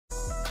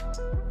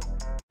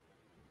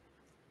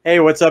Hey,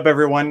 what's up,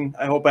 everyone?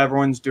 I hope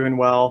everyone's doing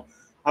well.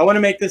 I want to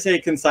make this a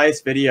concise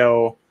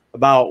video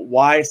about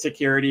why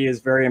security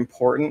is very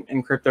important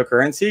in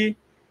cryptocurrency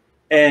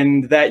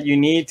and that you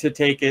need to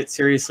take it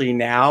seriously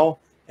now.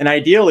 And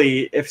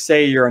ideally, if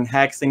say you're in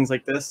Hex, things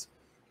like this,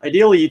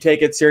 ideally you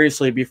take it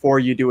seriously before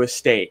you do a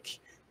stake,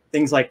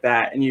 things like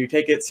that. And you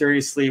take it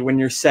seriously when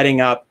you're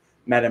setting up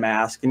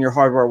MetaMask and your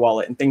hardware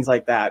wallet and things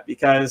like that,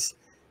 because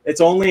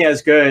it's only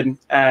as good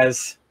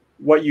as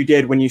what you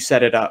did when you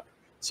set it up.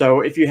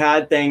 So if you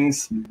had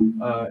things,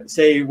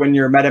 say when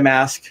your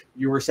MetaMask,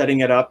 you were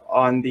setting it up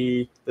on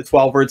the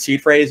 12-word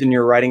seed phrase and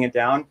you're writing it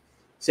down,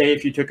 say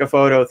if you took a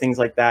photo, things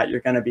like that, you're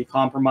going to be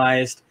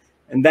compromised.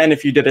 And then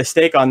if you did a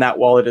stake on that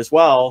wallet as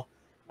well,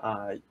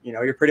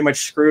 you're pretty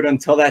much screwed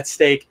until that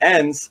stake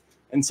ends.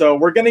 And so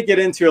we're going to get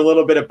into a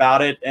little bit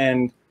about it.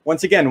 And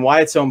once again,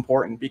 why it's so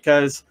important,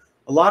 because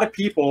a lot of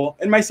people,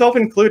 and myself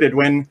included,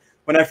 when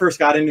I first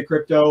got into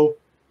crypto,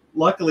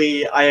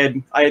 luckily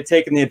I had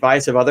taken the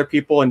advice of other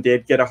people and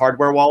did get a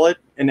hardware wallet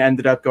and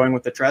ended up going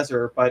with the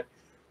Trezor. But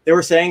they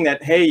were saying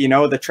that, hey,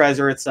 the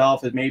Trezor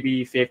itself is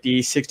maybe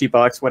 50, 60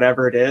 bucks,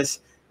 whatever it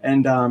is.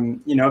 And,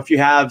 if you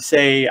have,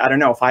 say, I don't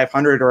know,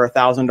 $500 or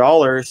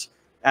 $1,000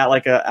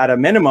 at a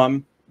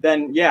minimum,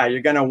 then yeah, you're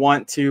going to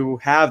want to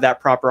have that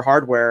proper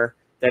hardware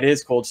that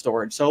is cold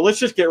storage. So let's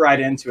just get right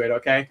into it.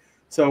 Okay.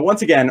 So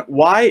once again,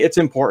 why it's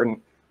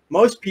important.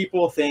 Most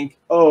people think,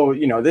 oh,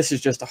 this is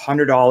just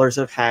 $100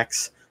 of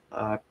Hex.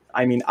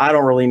 I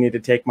don't really need to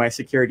take my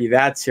security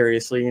that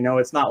seriously.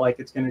 It's not like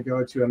it's going to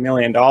go to $1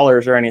 million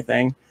or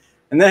anything.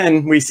 And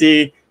then we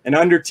see in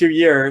under 2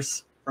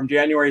 years, from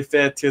January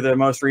 5th to the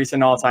most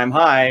recent all-time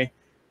high,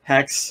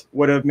 Hex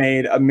would have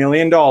made $1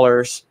 million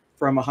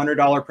from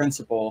 $100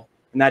 principal.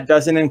 And that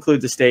doesn't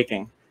include the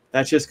staking.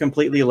 That's just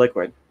completely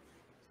liquid.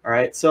 All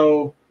right.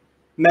 So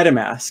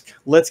MetaMask,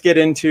 let's get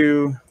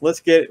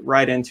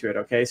right into it.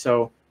 Okay.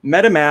 So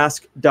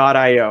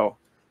metamask.io.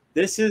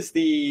 This is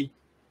the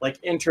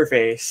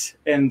interface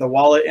and the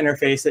wallet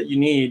interface that you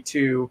need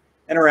to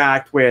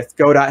interact with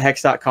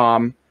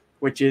go.hex.com,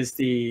 which is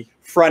the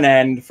front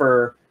end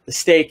for the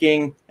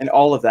staking and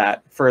all of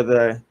that for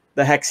the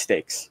Hex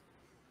stakes.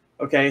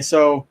 Okay,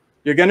 so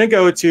you're going to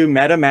go to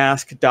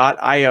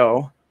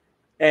metamask.io,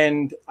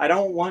 and I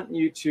don't want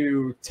you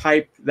to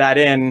type that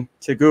in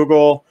to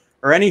Google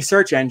or any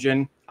search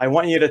engine. I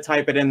want you to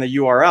type it in the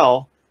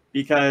URL,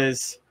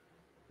 because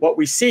what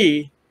we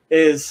see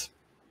is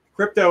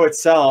crypto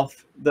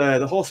itself,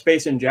 the whole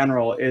space in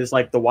general, is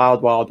like the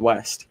wild, wild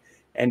west.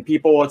 And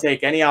people will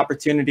take any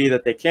opportunity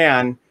that they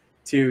can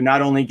to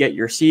not only get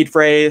your seed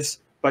phrase,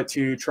 but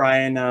to try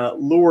and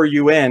lure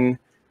you in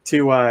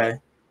to,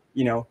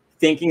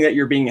 thinking that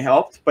you're being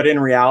helped. But in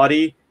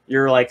reality,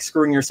 you're like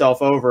screwing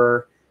yourself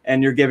over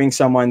and you're giving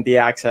someone the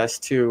access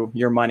to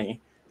your money.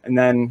 And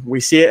then we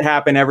see it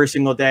happen every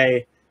single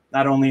day,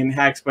 not only in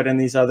Hex, but in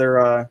these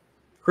other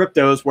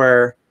cryptos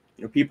where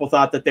people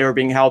thought that they were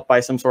being helped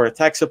by some sort of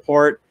tech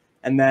support.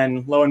 And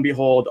then lo and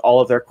behold,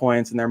 all of their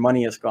coins and their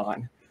money is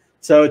gone.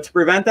 So to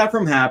prevent that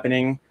from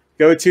happening,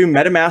 go to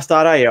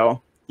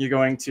metamask.io. You're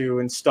going to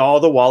install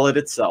the wallet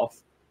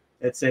itself.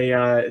 It's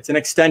an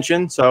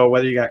extension. So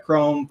whether you got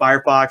Chrome,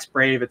 Firefox,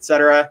 Brave,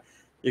 etc.,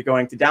 you're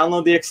going to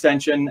download the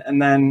extension.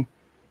 And then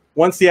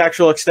once the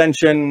actual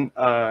extension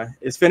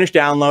is finished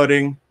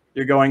downloading,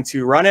 you're going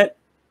to run it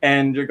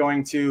and you're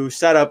going to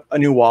set up a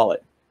new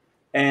wallet.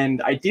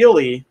 And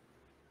ideally,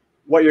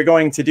 what you're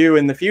going to do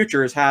in the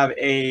future is have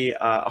a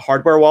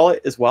hardware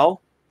wallet as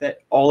well that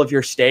all of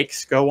your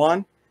stakes go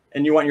on.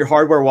 And you want your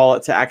hardware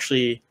wallet to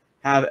actually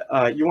have,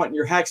 you want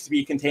your Hex to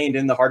be contained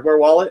in the hardware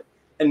wallet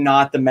and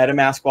not the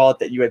MetaMask wallet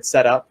that you had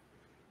set up.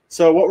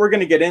 So what we're going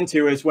to get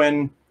into is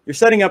when you're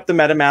setting up the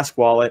MetaMask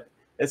wallet,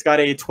 it's got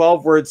a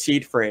 12-word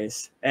seed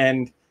phrase.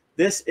 And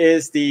this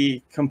is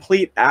the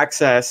complete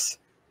access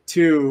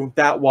to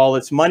that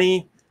wallet's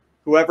money.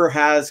 Whoever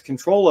has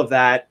control of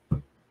that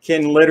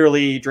can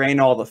literally drain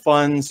all the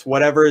funds,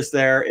 whatever is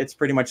there. It's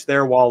pretty much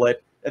their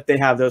wallet if they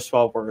have those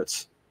 12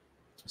 words.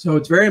 So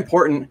it's very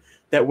important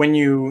that when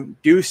you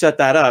do set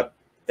that up,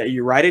 that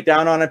you write it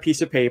down on a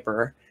piece of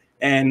paper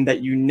and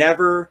that you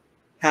never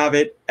have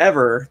it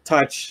ever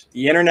touch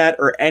the internet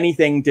or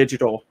anything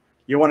digital.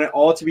 You want it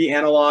all to be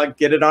analog,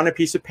 get it on a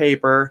piece of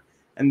paper,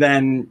 and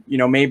then,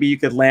 maybe you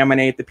could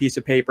laminate the piece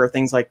of paper,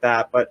 things like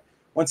that. But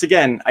once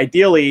again,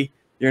 ideally,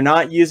 you're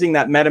not using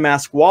that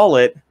MetaMask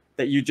wallet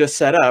that you just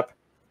set up.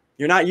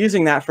 You're not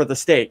using that for the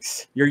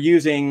stakes. You're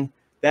using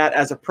that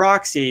as a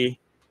proxy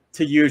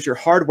to use your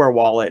hardware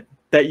wallet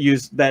that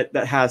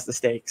has the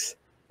stakes.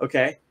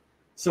 Okay,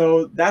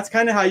 so that's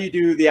kind of how you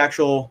do the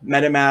actual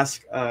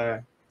MetaMask,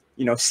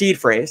 seed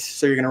phrase.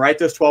 So you're going to write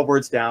those 12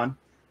 words down,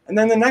 and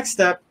then the next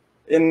step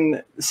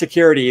in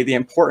security, the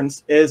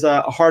importance is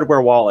a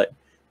hardware wallet.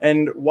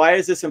 And why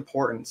is this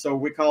important? So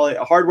we call it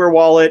a hardware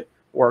wallet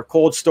or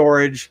cold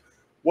storage.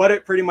 What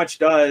it pretty much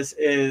does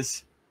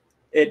is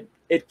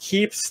it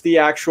keeps the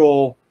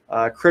actual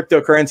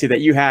cryptocurrency that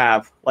you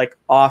have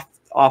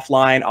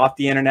offline, off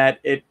the internet.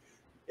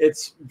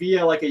 It's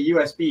via like a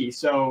USB.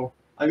 So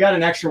I've got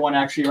an extra one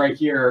actually right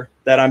here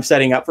that I'm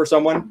setting up for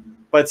someone.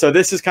 But so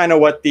this is kind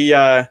of what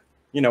the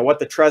what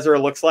the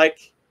Trezor looks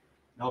like.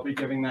 I'll be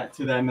giving that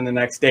to them in the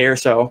next day or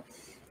so.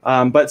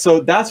 But so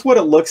that's what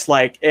it looks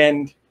like,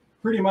 and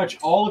pretty much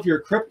all of your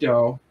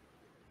crypto,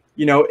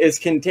 is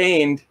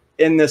contained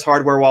in this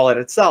hardware wallet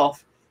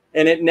itself,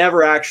 and it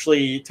never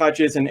actually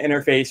touches and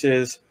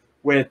interfaces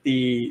with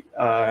the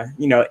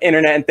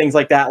internet and things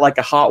like that, like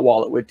a hot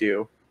wallet would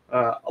do.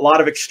 A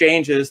lot of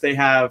exchanges, they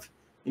have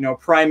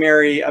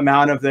primary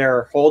amount of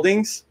their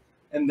holdings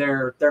and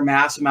their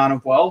mass amount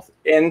of wealth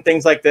in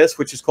things like this,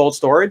 which is cold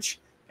storage,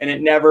 and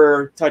it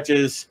never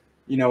touches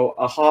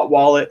a hot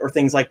wallet or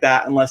things like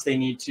that unless they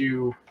need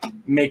to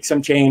make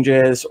some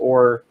changes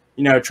or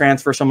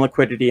transfer some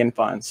liquidity and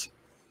funds.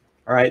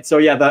 All right, so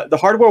yeah, the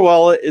hardware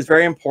wallet is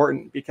very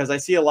important because I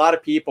see a lot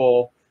of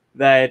people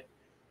that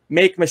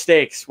make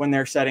mistakes when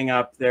they're setting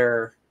up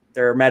their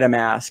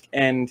MetaMask.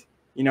 And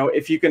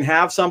if you can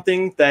have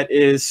something that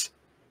is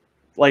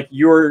like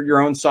you're your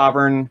own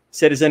sovereign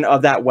citizen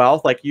of that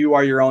wealth, like you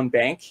are your own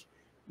bank,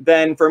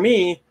 then for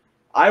me,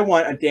 I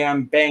want a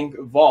damn bank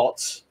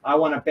vault. I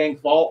want a bank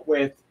vault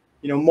with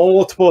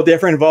multiple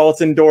different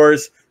vaults and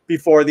doors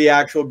before the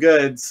actual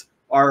goods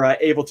are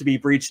able to be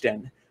breached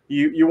in.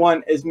 You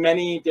want as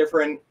many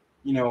different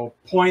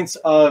points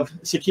of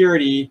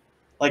security,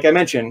 like I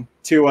mentioned,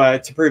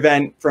 to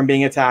prevent from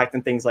being attacked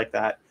and things like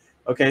that.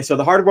 Okay, so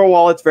the hardware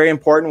wallet's very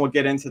important. We'll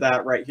get into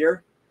that right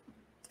here.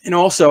 And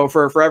also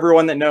for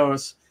everyone that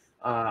knows,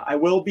 I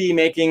will be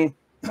making,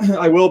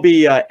 I will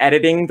be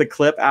editing the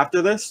clip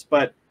after this,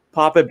 but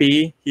Papa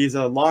B, he's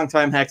a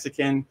longtime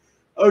Hexican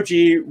OG,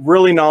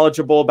 really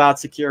knowledgeable about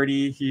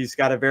security. He's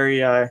got a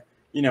very,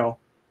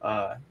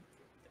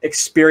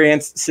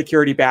 experienced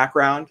security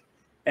background,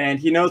 and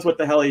he knows what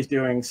the hell he's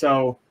doing.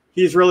 So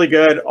he's really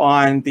good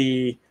on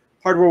the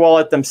hardware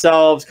wallet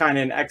themselves, kind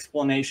of an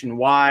explanation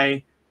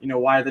why,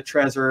 why the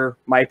Trezor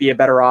might be a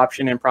better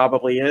option, and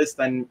probably is,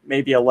 than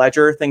maybe a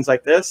ledger, things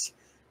like this,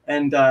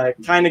 and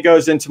kind of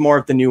goes into more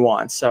of the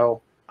nuance.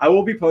 So I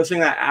will be posting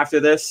that after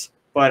this,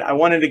 but I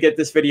wanted to get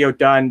this video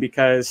done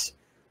because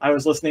I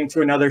was listening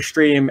to another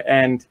stream,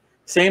 and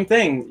same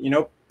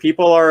thing,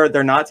 people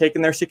they're not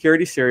taking their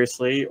security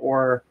seriously,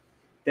 or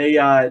they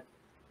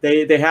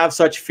have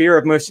such fear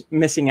of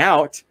missing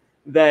out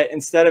that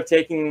instead of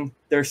taking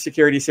their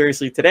security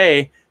seriously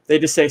today, they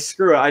just say,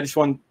 screw it,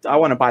 I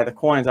want to buy the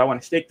coins, I want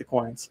to stake the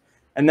coins.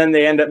 And then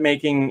they end up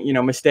making,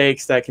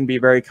 mistakes that can be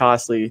very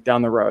costly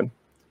down the road.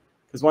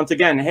 Because once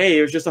again, hey,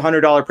 it was just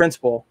 $100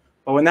 principal.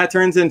 But when that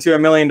turns into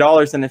 $1 million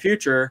in the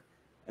future,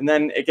 and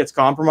then it gets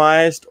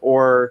compromised,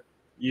 or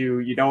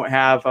you don't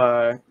have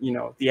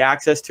the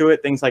access to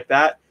it, things like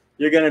that,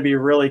 you're going to be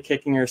really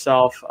kicking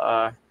yourself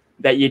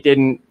that you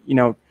didn't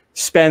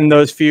spend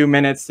those few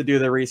minutes to do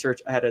the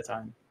research ahead of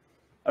time.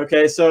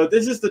 Okay, so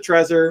this is the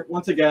Trezor.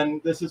 Once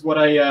again, this is what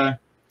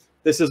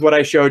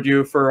I showed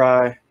you for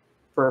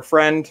a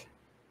friend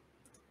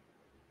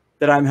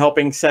that I'm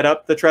helping set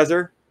up the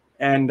Trezor,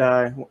 and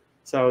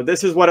so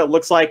this is what it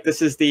looks like.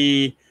 This is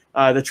the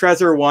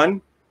Trezor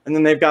 1, and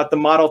then they've got the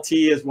Model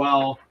T as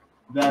well.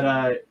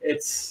 That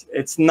it's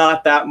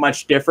not that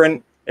much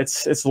different.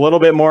 It's a little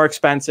bit more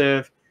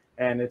expensive,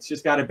 and it's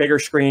just got a bigger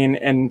screen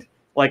and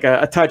like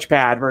a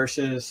touchpad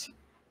versus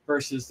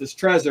this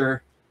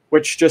Trezor,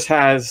 which just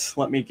has,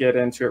 let me get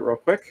into it real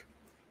quick,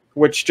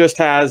 which just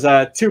has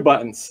 2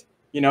 buttons,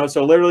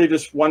 so literally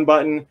just one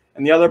button,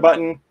 and the other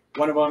button,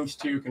 one of them's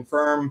to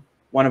confirm,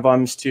 one of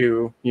them's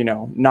to,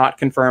 not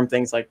confirm,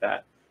 things like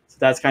that. So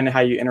that's kind of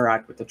how you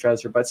interact with the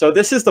Trezor. But so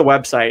this is the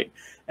website,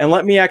 and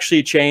let me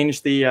actually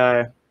change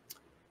the,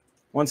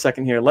 one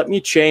second here. Let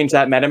me change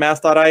that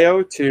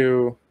metamask.io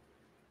to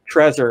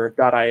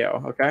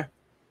trezor.io, okay?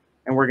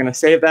 And we're gonna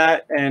save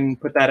that and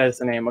put that as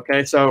the name,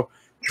 okay? So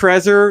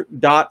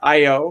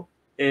trezor.io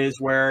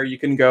is where you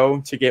can go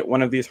to get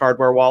one of these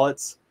hardware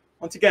wallets.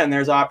 Once again,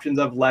 there's options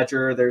of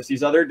Ledger, there's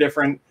these other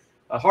different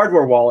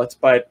hardware wallets,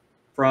 but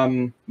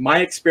from my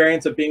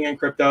experience of being in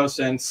crypto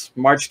since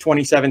March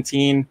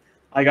 2017,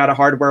 I got a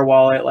hardware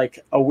wallet like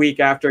a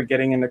week after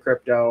getting into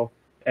crypto,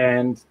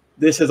 and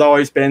this has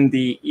always been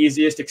the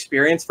easiest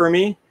experience for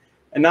me.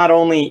 And not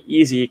only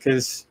easy,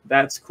 because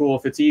that's cool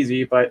if it's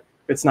easy, but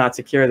if it's not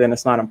secure, then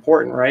it's not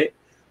important, right?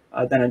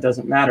 Then it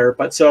doesn't matter.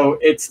 But so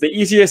it's the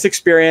easiest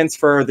experience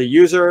for the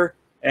user,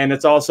 and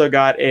it's also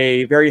got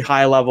a very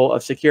high level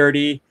of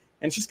security,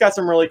 and it's just got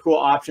some really cool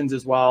options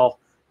as well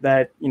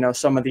that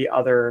some of the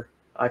other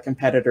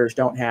competitors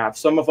don't have.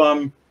 Some of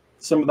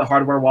the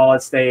hardware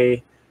wallets,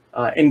 they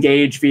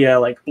engage via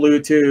like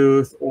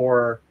Bluetooth,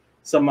 or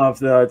some of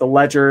the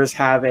ledgers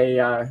have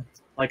a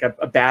like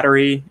a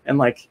battery, and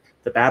like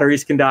the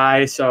batteries can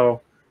die.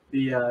 So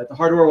the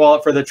hardware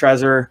wallet for the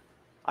Trezor,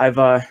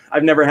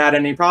 I've never had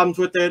any problems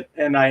with it,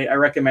 and I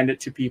recommend it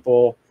to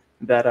people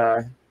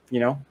that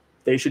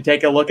they should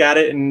take a look at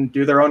it and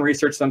do their own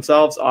research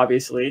themselves,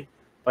 obviously.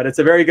 But it's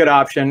a very good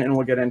option, and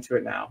we'll get into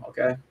it now.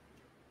 Okay.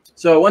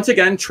 So once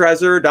again,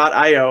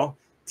 trezor.io,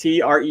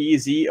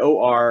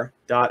 trezor.io,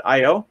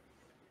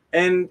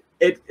 and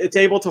it's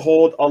able to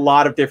hold a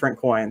lot of different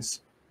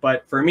coins.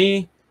 But for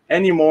me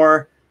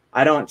anymore,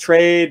 I don't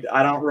trade.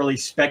 I don't really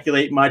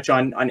speculate much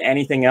on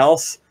anything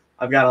else.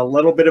 I've got a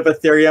little bit of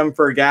Ethereum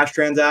for gas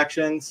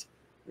transactions,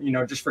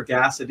 just for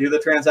gas to do the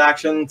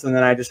transactions. And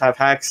then I just have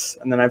Hex,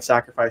 and then I've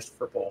sacrificed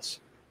for Pulse.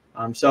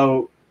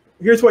 So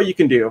here's what you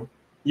can do.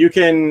 You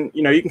can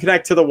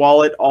connect to the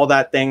wallet, all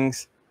that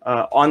things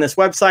on this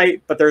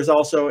website, but there's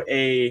also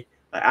a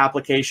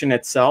application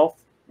itself,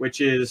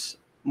 which is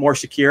more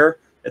secure.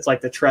 It's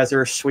like the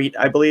Trezor suite,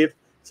 I believe.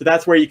 So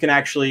that's where you can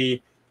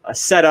actually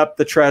set up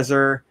the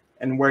Trezor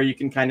and where you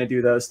can kind of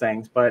do those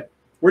things. But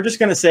we're just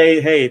going to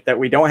say, hey, that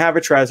we don't have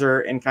a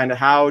Trezor, and kind of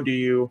how do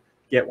you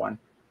get one?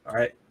 All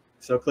right.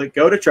 So click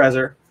go to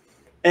Trezor.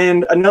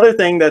 And another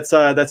thing that's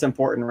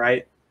important,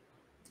 right,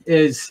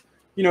 is,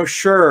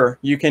 sure,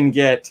 you can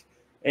get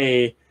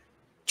a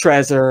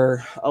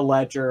Trezor, a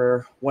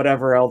Ledger,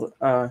 whatever else,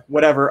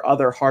 whatever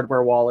other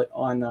hardware wallet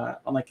on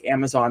like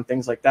Amazon,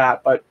 things like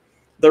that. But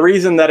the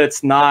reason that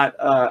it's not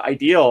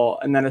ideal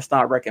and then it's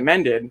not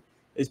recommended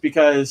is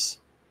because,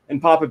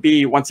 and Papa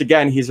B, once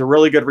again, he's a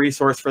really good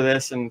resource for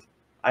this, and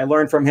I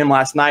learned from him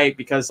last night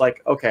because,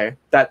 like, okay,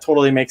 that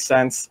totally makes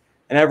sense,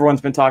 and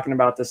everyone's been talking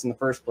about this in the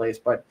first place.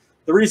 But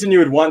the reason you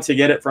would want to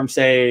get it from,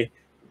 say,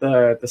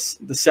 the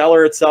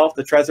seller itself,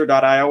 the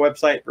Trezor.io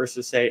website,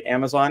 versus, say,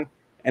 Amazon,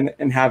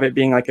 and have it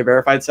being like a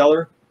verified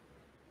seller,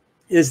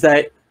 is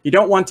that you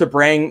don't want to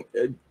break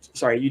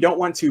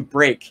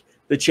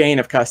the chain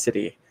of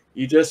custody.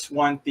 You just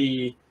want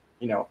the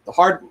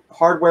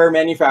hardware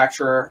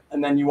manufacturer,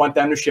 and then you want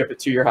them to ship it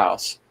to your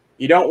house.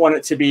 You don't want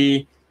it to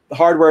be the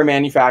hardware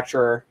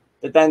manufacturer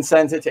that then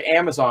sends it to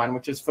Amazon,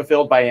 which is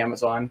fulfilled by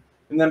Amazon,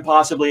 and then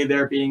possibly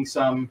there being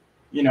some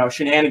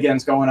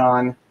shenanigans going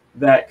on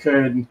that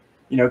could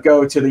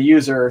go to the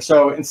user.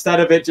 So instead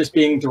of it just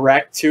being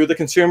direct to the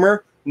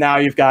consumer, now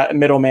you've got a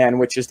middleman,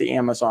 which is the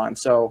Amazon.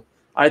 So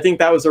I think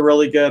that was a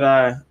really good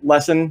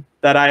lesson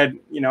that I had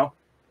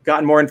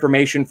gotten more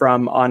information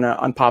from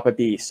on Papa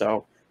B.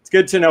 So it's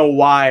good to know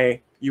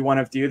why you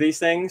want to do these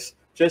things,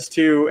 just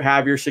to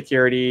have your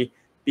security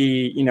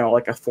be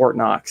like a Fort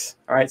Knox.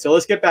 All right, so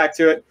let's get back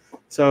to it.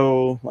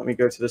 So let me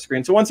go to the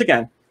screen. So once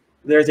again,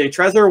 there's a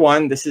Trezor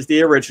 1. This is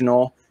the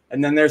original.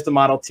 And then there's the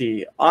Model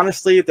T.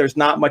 Honestly, there's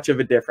not much of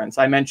a difference.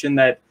 I mentioned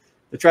that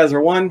the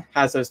Trezor 1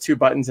 has those two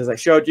buttons, as I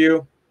showed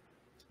you.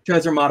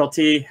 Trezor Model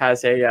T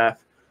has a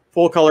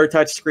full color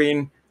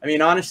touchscreen. I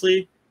mean,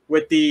 honestly,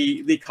 with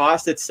the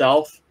cost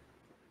itself,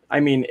 I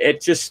mean,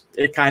 it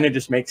kind of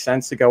just makes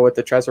sense to go with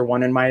the Trezor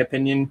 1, in my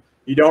opinion.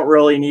 You don't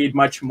really need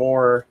much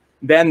more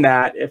than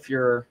that if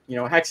you're,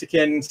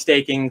 hexagon,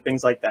 staking,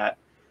 things like that.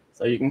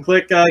 So you can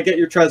click get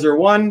your Trezor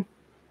 1.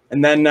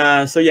 And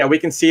then, so yeah, we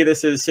can see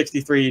this is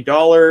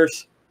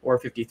 $63 or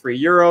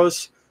 53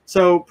 euros.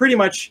 So pretty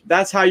much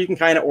that's how you can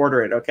kind of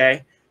order it,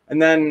 okay?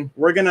 And then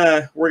we're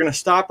gonna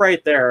stop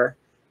right there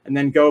and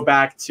then go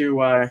back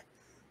to a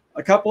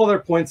couple other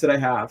points that I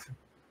have.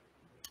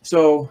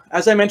 So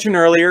as I mentioned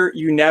earlier,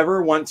 you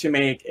never want to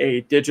make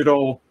a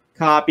digital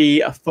copy,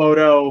 a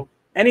photo,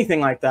 anything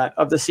like that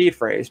of the seed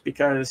phrase,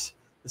 because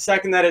the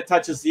second that it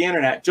touches the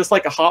internet, just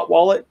like a hot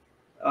wallet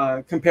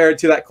compared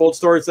to that cold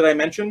storage that I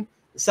mentioned,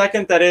 the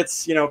second that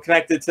it's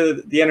connected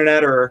to the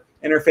internet or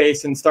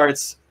interface and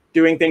starts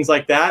doing things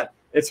like that,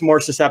 it's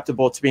more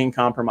susceptible to being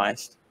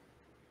compromised.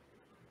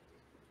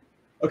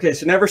 Okay,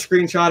 so never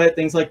screenshot it,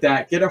 things like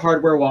that. Get a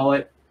hardware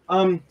wallet.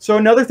 So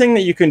another thing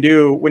that you can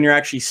do when you're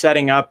actually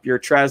setting up your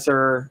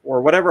Trezor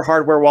or whatever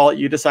hardware wallet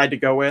you decide to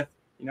go with,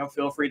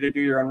 feel free to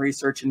do your own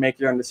research and make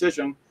your own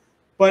decision.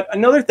 But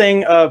another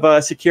thing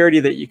of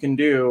security that you can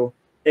do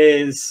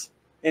is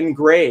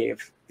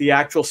engrave the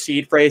actual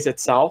seed phrase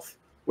itself,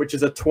 which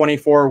is a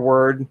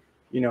 24-word,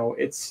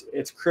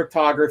 it's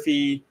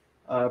cryptography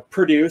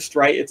produced,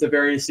 right? It's a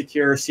very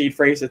secure seed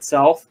phrase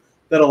itself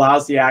that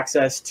allows the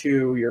access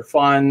to your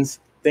funds,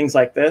 things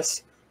like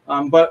this.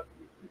 But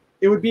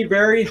it would be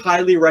very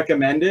highly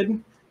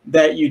recommended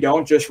that you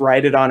don't just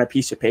write it on a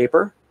piece of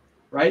paper,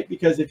 right?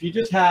 Because if you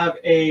just have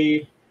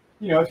a,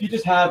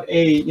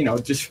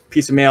 just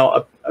piece of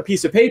mail, a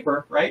piece of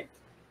paper, right?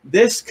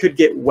 This could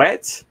get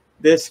wet.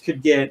 This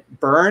could get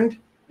burned.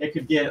 It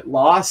could get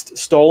lost,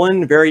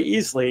 stolen very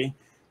easily.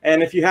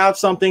 And if you have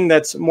something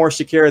that's more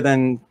secure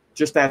than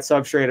just that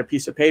substrate, a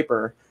piece of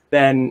paper,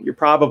 then you're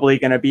probably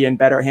going to be in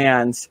better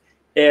hands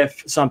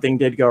if something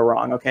did go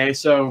wrong. Okay,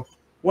 so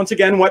once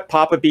again, what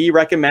Papa B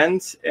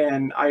recommends,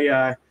 and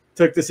I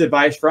took this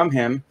advice from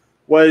him,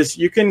 was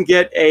you can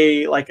get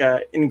a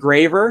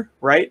engraver,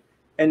 right?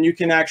 And you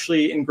can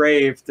actually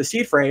engrave the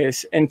seed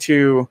phrase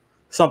into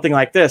something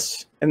like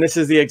this. And this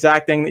is the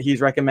exact thing that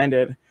he's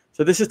recommended.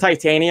 So this is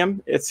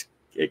titanium. It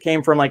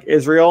came from like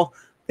Israel.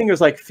 I think it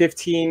was like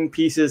 15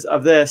 pieces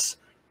of this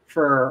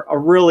for a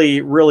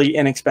really, really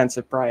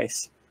inexpensive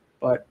price.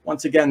 But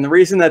once again, the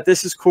reason that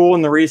this is cool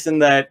and the reason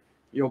that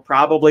you'll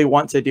probably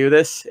want to do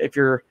this if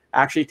you're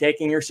actually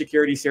taking your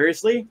security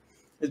seriously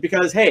is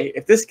because, hey,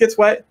 if this gets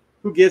wet,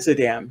 who gives a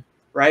damn,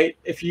 right?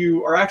 If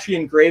you are actually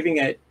engraving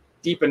it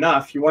deep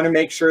enough, you want to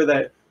make sure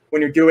that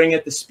when you're doing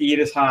it, the speed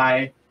is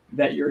high,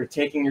 that you're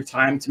taking your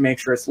time to make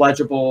sure it's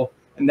legible,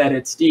 and that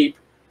it's deep.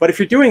 But if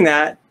you're doing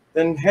that,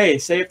 then hey,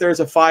 say if there's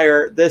a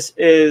fire, this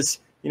is,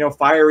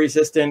 fire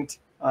resistant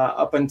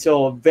up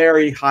until a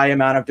very high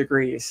amount of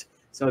degrees.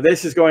 So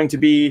this is going to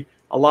be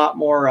a lot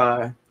more,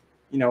 a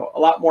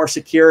lot more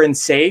secure and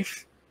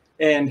safe,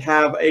 and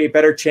have a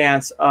better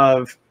chance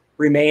of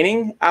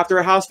remaining after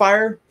a house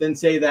fire than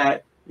say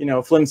that,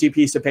 flimsy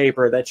piece of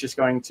paper that's just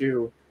going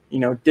to,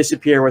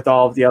 disappear with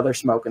all of the other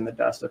smoke and the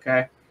dust.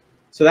 Okay.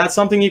 So that's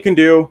something you can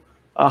do.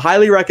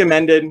 Highly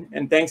recommended.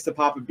 And thanks to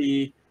Papa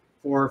B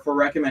for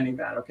recommending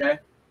that. Okay.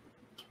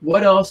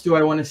 What else do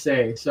I want to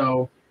say?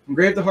 So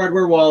engrave the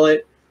hardware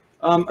wallet.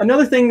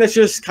 Another thing that's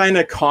just kind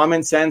of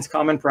common sense,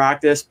 common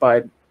practice,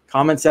 but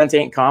common sense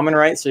ain't common,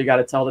 right? So you got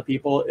to tell the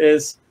people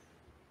is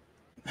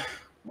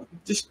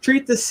just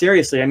treat this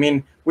seriously. I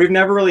mean, we've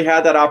never really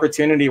had that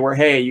opportunity where,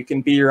 hey, you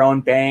can be your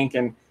own bank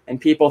and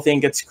people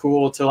think it's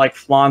cool to like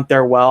flaunt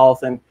their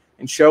wealth and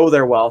show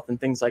their wealth and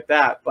things like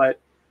that. But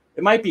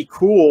it might be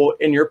cool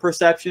in your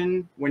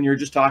perception when you're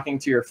just talking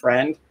to your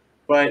friend.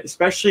 But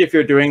especially if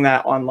you're doing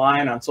that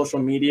online on social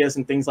medias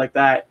and things like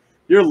that,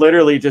 you're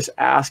literally just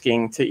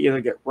asking to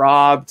either get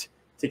robbed,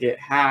 to get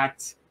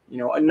hacked,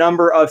 a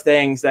number of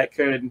things that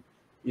could,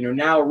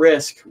 now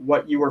risk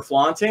what you were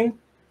flaunting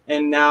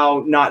and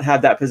now not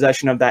have that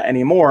possession of that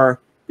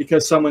anymore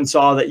because someone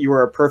saw that you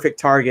were a perfect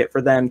target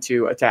for them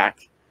to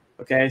attack.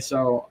 Okay,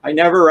 so I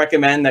never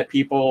recommend that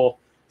people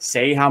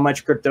say how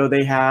much crypto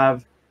they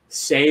have,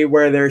 say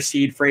where their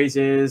seed phrase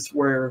is,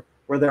 where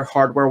their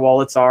hardware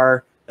wallets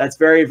are. That's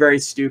very, very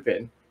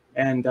stupid.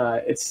 And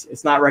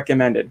it's not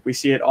recommended. We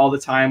see it all the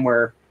time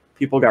where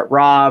people got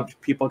robbed,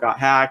 people got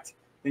hacked,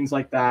 things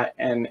like that.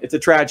 And it's a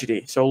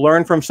tragedy. So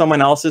learn from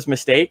someone else's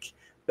mistake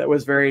that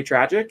was very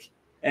tragic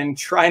and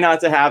try not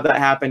to have that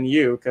happen to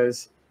you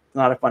because it's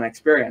not a fun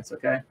experience,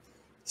 okay?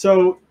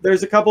 So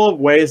there's a couple of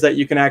ways that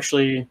you can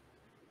actually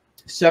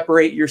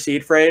separate your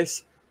seed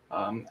phrase.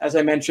 As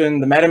I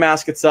mentioned, the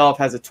MetaMask itself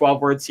has a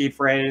 12-word seed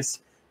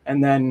phrase,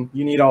 and then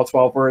you need all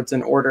 12 words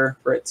in order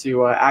for it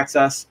to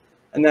access.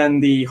 And then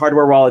the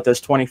hardware wallet does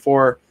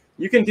 24.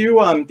 You can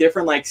do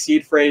different like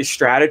seed phrase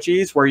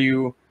strategies where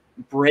you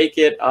break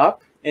it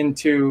up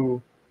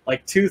into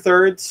like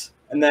 2/3,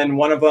 and then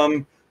one of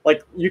them,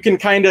 like you can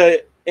kind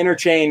of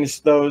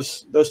interchange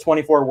those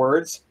 24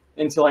 words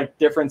into like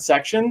different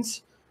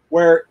sections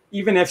where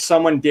even if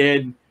someone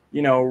did,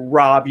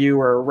 rob you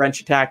or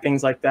wrench attack,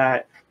 things like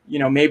that,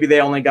 maybe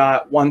they only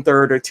got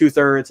 1/3 or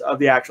 2/3 of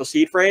the actual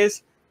seed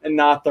phrase and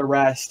not the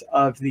rest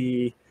of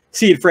the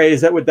seed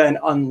phrase that would then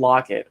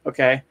unlock it.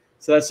 Okay,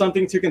 so that's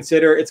something to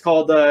consider. It's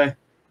called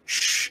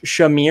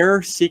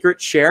Shamir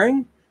secret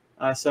sharing.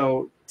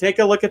 So take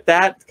a look at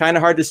that. It's kind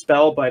of hard to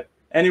spell, but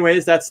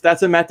anyways,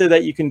 that's a method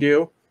that you can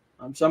do.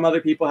 Some other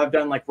people have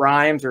done like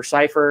rhymes or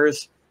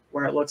ciphers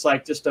where it looks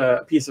like just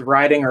a piece of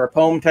writing or a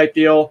poem type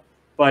deal,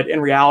 but in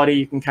reality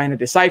you can kind of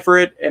decipher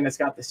it and it's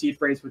got the seed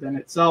phrase within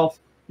itself.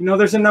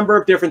 There's a number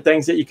of different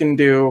things that you can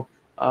do,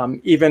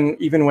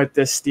 even with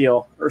this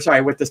steel, or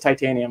sorry, with this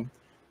titanium.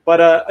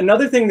 But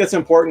another thing that's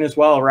important as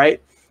well,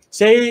 right?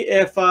 Say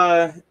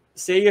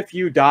if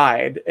you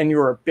died and you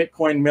were a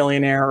Bitcoin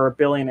millionaire or a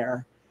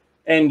billionaire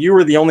and you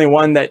were the only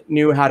one that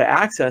knew how to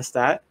access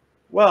that,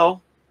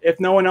 well, if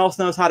no one else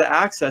knows how to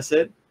access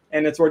it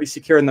and it's already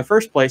secure in the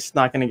first place, it's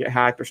not going to get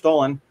hacked or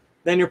stolen,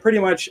 then you're pretty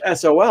much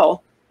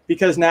SOL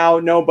because now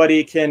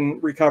nobody can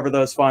recover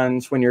those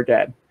funds when you're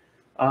dead.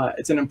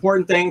 It's an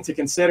important thing to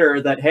consider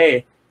that,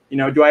 hey,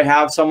 do I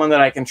have someone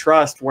that I can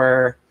trust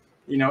where,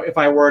 if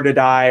I were to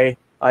die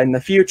in the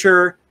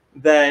future,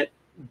 that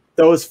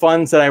those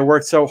funds that I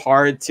worked so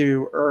hard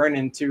to earn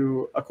and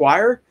to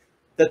acquire,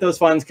 that those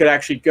funds could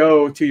actually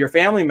go to your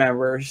family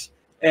members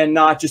and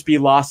not just be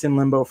lost in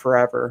limbo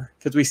forever.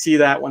 Because we see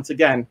that once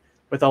again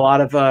with a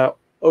lot of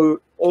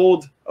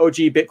old OG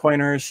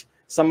Bitcoiners.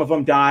 Some of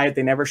them died.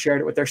 They never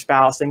shared it with their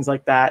spouse, things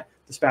like that.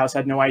 The spouse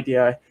had no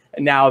idea.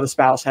 And now the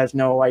spouse has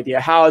no idea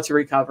how to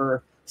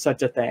recover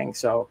such a thing.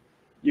 So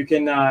you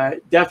can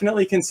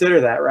definitely consider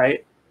that,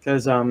 right?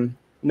 Because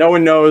no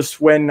one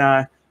knows when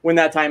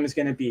that time is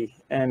going to be,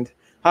 and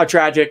how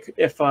tragic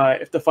if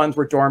the funds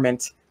were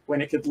dormant when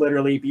it could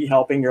literally be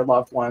helping your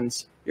loved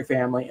ones, your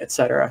family,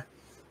 etc.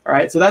 All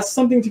right, so that's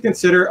something to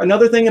consider.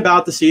 Another thing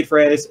about the seed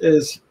phrase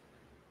is,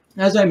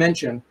 as I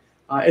mentioned,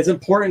 it's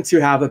important to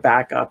have a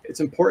backup.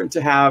 It's important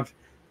to have,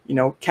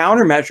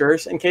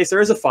 countermeasures in case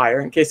there is a fire,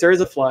 in case there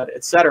is a flood,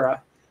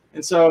 etc.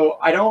 And so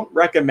I don't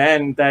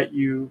recommend that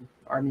you're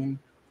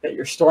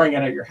storing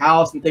it at your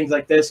house and things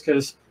like this,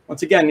 because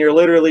once again, you're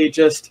literally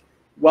just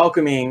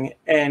welcoming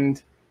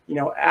and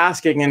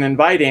asking and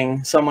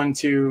inviting someone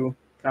to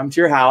come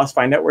to your house,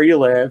 find out where you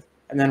live,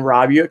 and then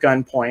rob you at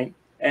gunpoint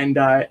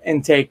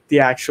and take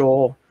the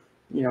actual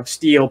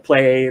steel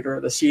plate or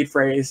the seed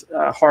phrase,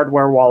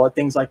 hardware wallet,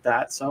 things like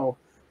that. So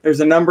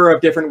there's a number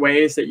of different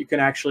ways that you can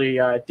actually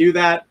do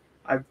that.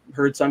 I've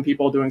heard some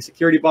people doing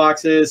security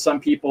boxes, some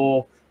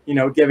people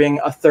giving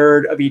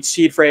 1/3 of each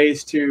seed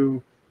phrase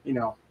to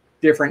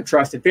different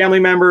trusted family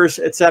members,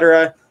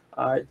 etc.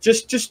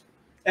 Just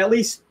at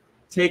least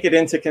take it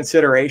into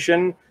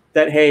consideration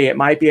that, hey, it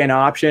might be an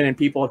option and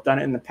people have done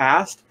it in the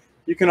past,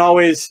 you can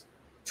always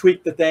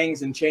tweak the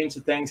things and change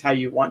the things how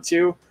you want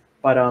to,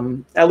 but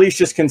at least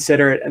just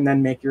consider it and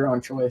then make your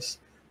own choice.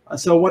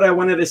 So what I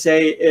wanted to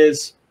say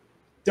is,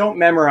 don't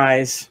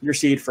memorize your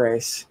seed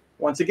phrase.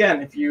 Once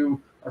again, if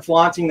you are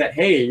flaunting that,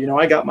 hey, you know,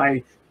 I got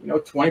my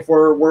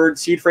 24-word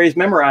seed phrase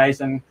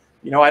memorized, and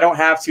I don't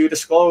have to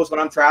disclose when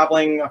I'm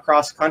traveling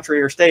across the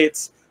country or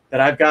states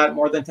that I've got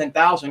more than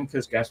 10,000,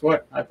 because guess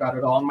what? I've got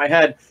it all in my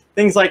head.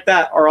 Things like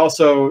that are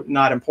also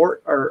not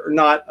important, or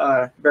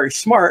not very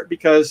smart,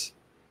 because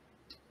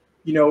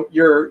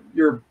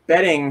you're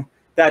betting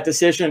that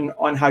decision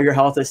on how your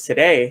health is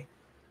today.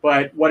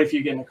 But what if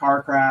you get in a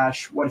car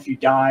crash? What if you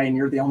die and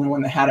you're the only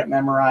one that had it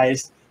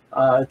memorized?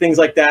 Things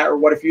like that. Or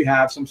what if you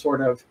have some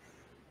sort of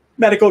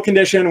medical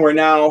condition where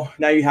now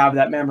you have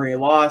that memory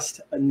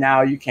lost, and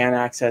now you can't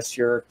access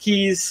your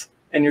keys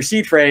and your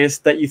seed phrase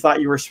that you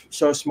thought you were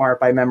so smart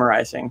by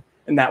memorizing,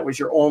 and that was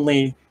your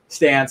only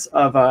stance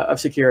of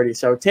security.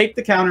 So take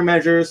the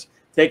countermeasures,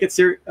 take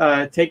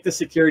the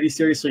security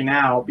seriously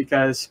now,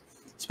 because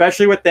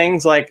especially with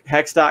things like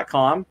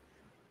hex.com,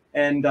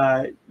 and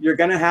you're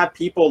going to have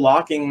people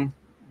locking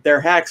their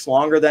hex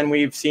longer than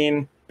we've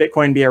seen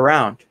Bitcoin be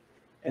around.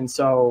 And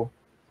so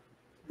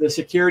the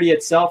security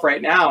itself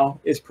right now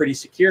is pretty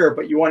secure,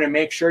 but you want to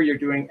make sure you're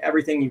doing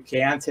everything you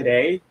can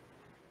today,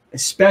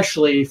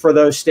 especially for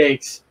those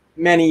stakes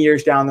many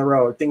years down the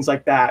road, things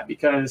like that,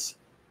 because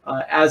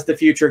as the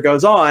future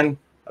goes on,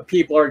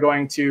 people are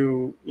going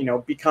to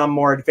become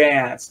more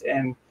advanced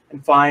and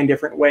find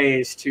different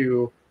ways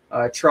to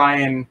try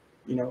and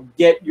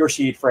get your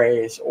seed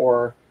phrase,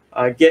 or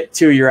get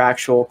to your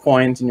actual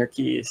coins and your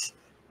keys.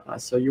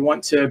 So you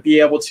want to be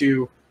able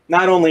to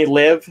not only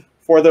live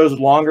for those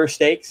longer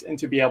stakes and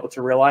to be able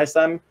to realize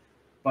them,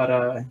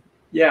 but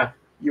yeah,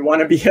 you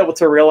want to be able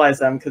to realize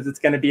them, because it's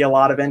going to be a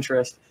lot of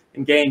interest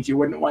and gains. You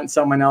wouldn't want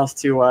someone else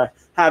to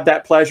have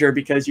that pleasure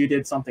because you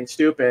did something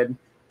stupid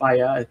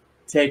by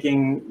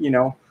taking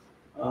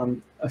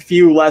a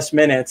few less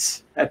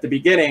minutes at the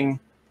beginning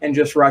and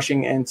just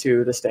rushing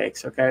into the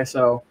stakes. Okay,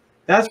 so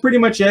that's pretty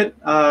much it.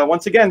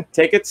 Once again,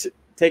 take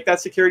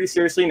that security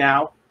seriously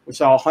now. We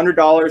saw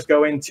 $100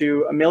 go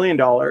into $1 million,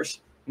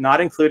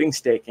 not including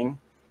staking.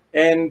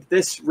 And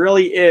this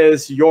really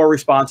is your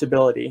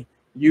responsibility.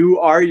 You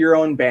are your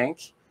own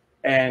bank,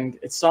 and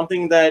it's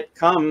something that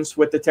comes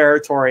with the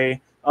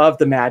territory of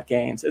the mad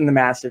gains and the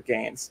massive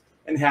gains,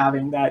 and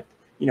having that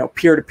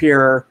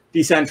peer-to-peer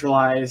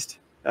decentralized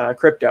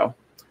crypto.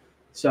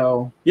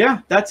 So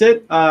yeah, that's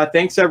it.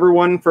 Thanks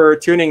everyone for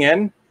tuning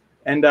in,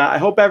 and I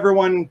hope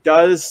everyone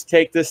does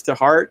take this to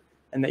heart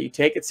and that you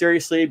take it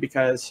seriously,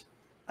 because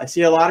I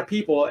see a lot of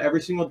people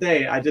every single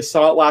day. I just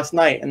saw it last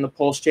night in the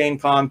Pulse Chain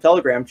Com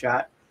Telegram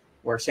chat,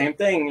 where same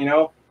thing,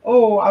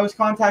 oh, I was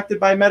contacted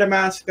by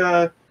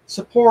MetaMask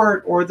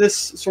support, or this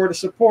sort of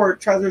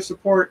support, Trezor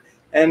support,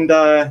 and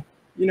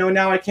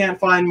now I can't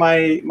find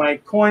my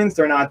coins.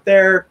 They're not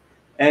there,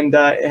 and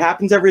it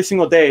happens every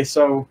single day.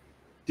 So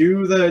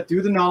do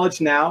the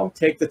knowledge now,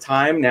 take the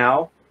time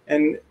now,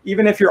 and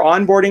even if you're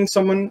onboarding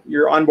someone,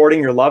 you're onboarding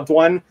your loved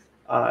one,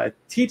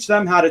 teach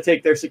them how to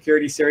take their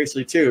security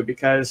seriously too,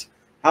 because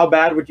how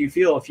bad would you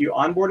feel if you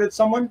onboarded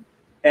someone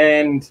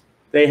and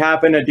they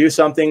happen to do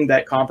something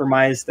that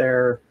compromised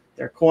their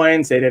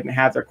coins, they didn't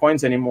have their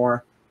coins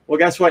anymore? Well,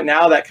 guess what?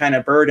 Now that kind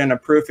of burden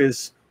of proof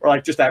is, or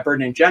like just that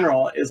burden in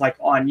general, is like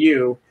on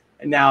you.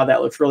 And now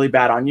that looks really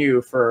bad on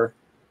you for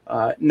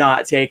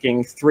not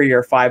taking 3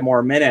 or 5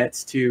 more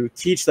minutes to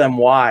teach them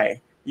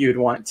why you'd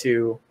want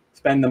to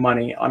spend the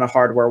money on a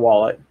hardware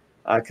wallet.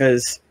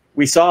 Because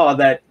we saw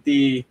that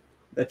the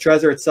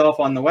Trezor itself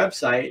on the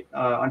website,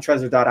 on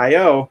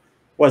Trezor.io,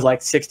 was like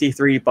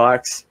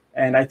 $63.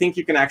 And I think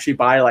you can actually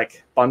buy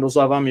like bundles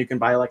of them. You can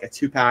buy like a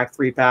 2-pack,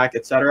 3-pack,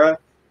 etc.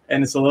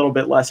 And it's a little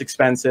bit less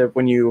expensive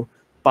when you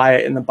buy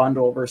it in the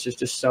bundle versus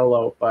just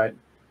solo. But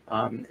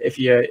if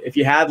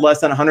you had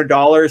less than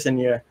 $100 and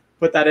you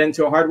put that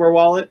into a hardware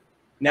wallet,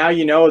 now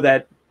you know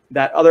that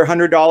other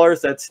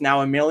 $100 that's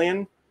now $1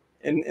 million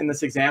in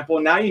this example,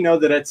 now you know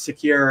that it's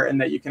secure, and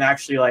that you can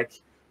actually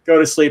like go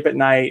to sleep at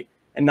night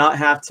and not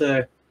have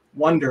to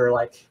wonder,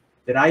 like,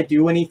 did I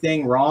do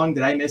anything wrong?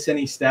 Did I miss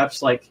any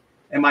steps? Like,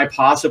 am I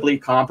possibly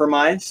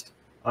compromised?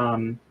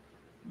 The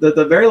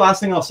very last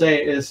thing I'll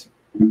say is,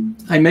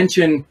 I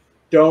mentioned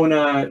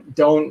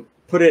don't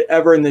put it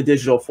ever in the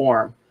digital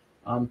form.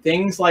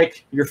 Things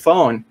like your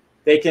phone,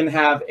 they can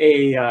have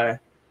a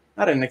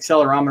not an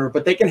accelerometer,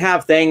 but they can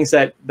have things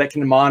that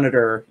can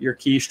monitor your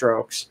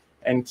keystrokes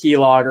and key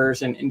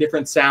loggers and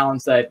different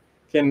sounds that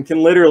can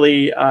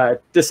literally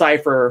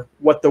decipher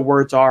what the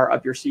words are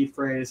of your seed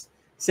phrase.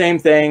 Same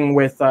thing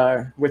with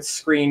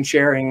screen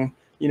sharing,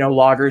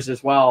 loggers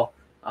as well.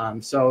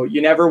 So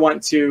you never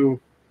want to.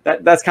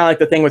 That's kind of like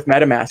the thing with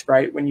MetaMask,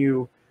 right? When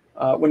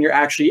you're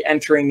actually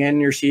entering in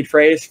your seed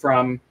phrase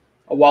from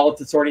a wallet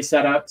that's already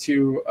set up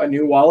to a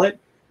new wallet,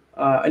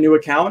 a new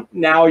account,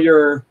 now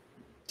you're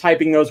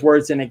typing those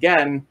words in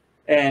again.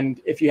 And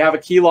if you have a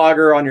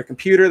keylogger on your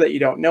computer that you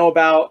don't know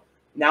about,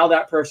 now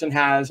that person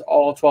has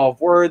all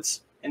 12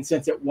 words. And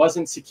since it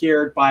wasn't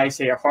secured by,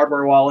 say, a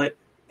hardware wallet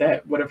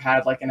that would have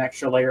had like an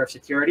extra layer of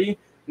security,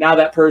 now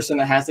that person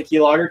that has the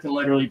keylogger can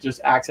literally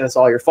just access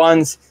all your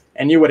funds,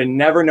 and you would have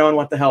never known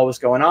what the hell was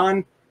going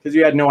on because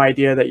you had no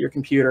idea that your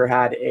computer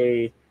had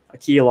a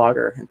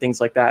keylogger and things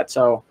like that.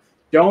 So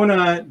don't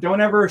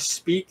ever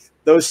speak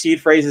those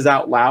seed phrases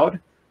out loud.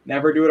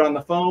 Never do it on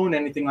the phone,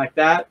 anything like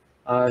that.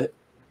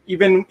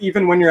 Even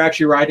when you're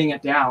actually writing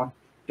it down,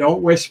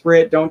 don't whisper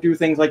it. Don't do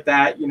things like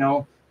that. You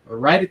know,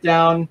 write it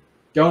down.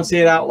 Don't say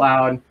it out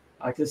loud,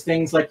 because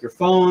things like your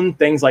phone,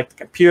 things like the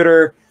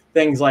computer,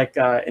 things like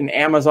an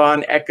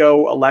Amazon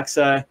Echo,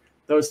 Alexa,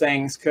 those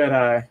things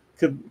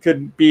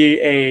could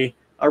be a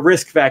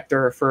risk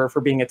vector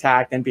for being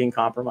attacked and being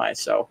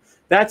compromised. So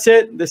that's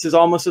it. This is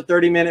almost a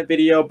 30-minute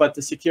video, but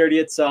the security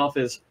itself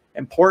is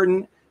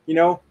important. You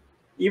know,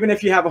 even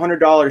if you have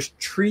 $100,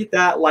 treat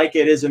that like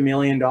it is $1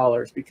 million,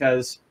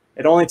 because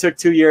it only took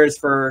 2 years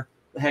for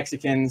the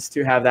Hexicans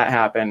to have that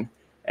happen.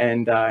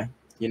 And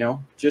you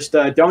know, just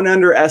don't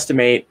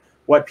underestimate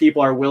what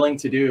people are willing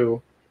to do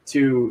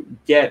to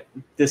get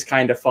this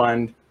kind of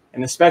fund,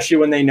 and especially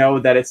when they know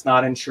that it's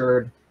not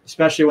insured,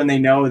 especially when they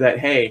know that,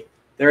 hey,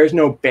 there is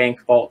no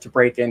bank vault to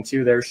break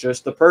into. There's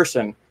just the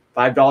person,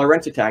 $5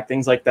 rent attack,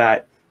 things like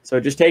that.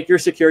 So just take your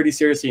security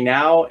seriously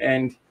now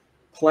and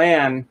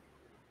plan,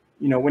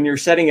 you know, when you're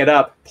setting it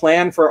up,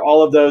 plan for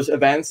all of those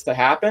events to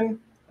happen.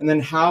 And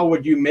then how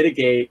would you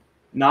mitigate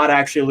not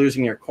actually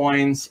losing your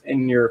coins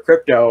and your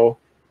crypto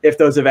if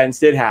those events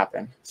did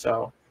happen?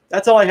 So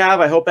that's all I have.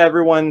 I hope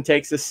everyone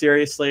takes this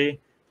seriously,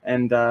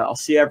 and I'll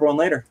see everyone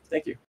later.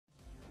 Thank you.